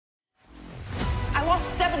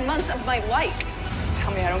7 months of my life.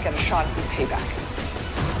 Tell me I don't get a shot at some payback.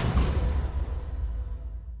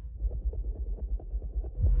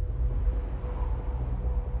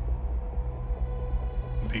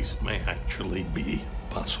 Peace may actually be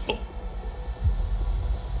possible.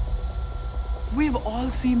 We've all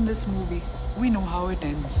seen this movie. We know how it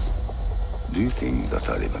ends. Do you think the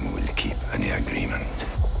Taliban will keep any agreement?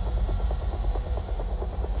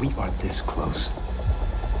 We are this close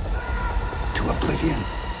to oblivion.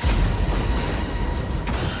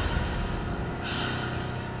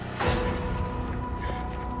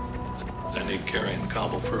 I need Carrie in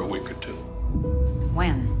Kabul for a week or two.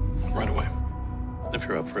 When? Right away. If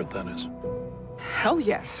you're up for it, that is. Hell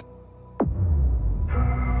yes.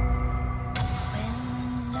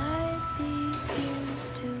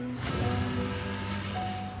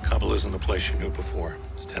 Kabul isn't the place you knew before.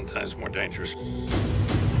 It's 10 times more dangerous.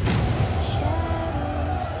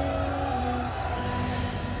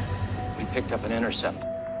 We picked up an intercept.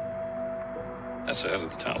 That's the head of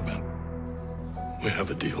the Taliban. We have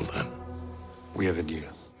a deal then. We have a deal.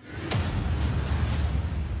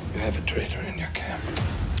 You have a traitor in your camp.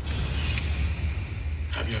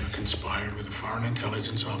 Have you ever conspired with a foreign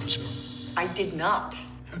intelligence officer? I did not.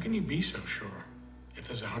 How can you be so sure? If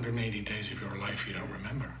there's 180 days of your life you don't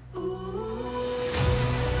remember.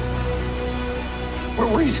 Where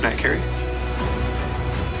were you tonight, Carrie?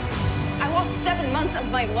 I lost 7 months of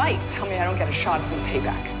my life. Tell me I don't get a shot at some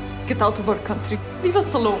payback. Get out of our country. Leave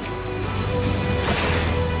us alone.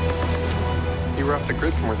 You were off the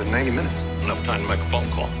grid for more than 90 minutes. Enough time to make a phone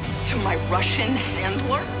call. To my Russian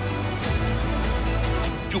handler?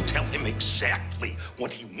 You tell him exactly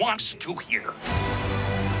what he wants to hear.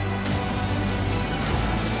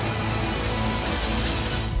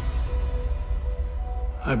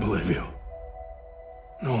 I believe you.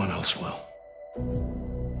 No one else will.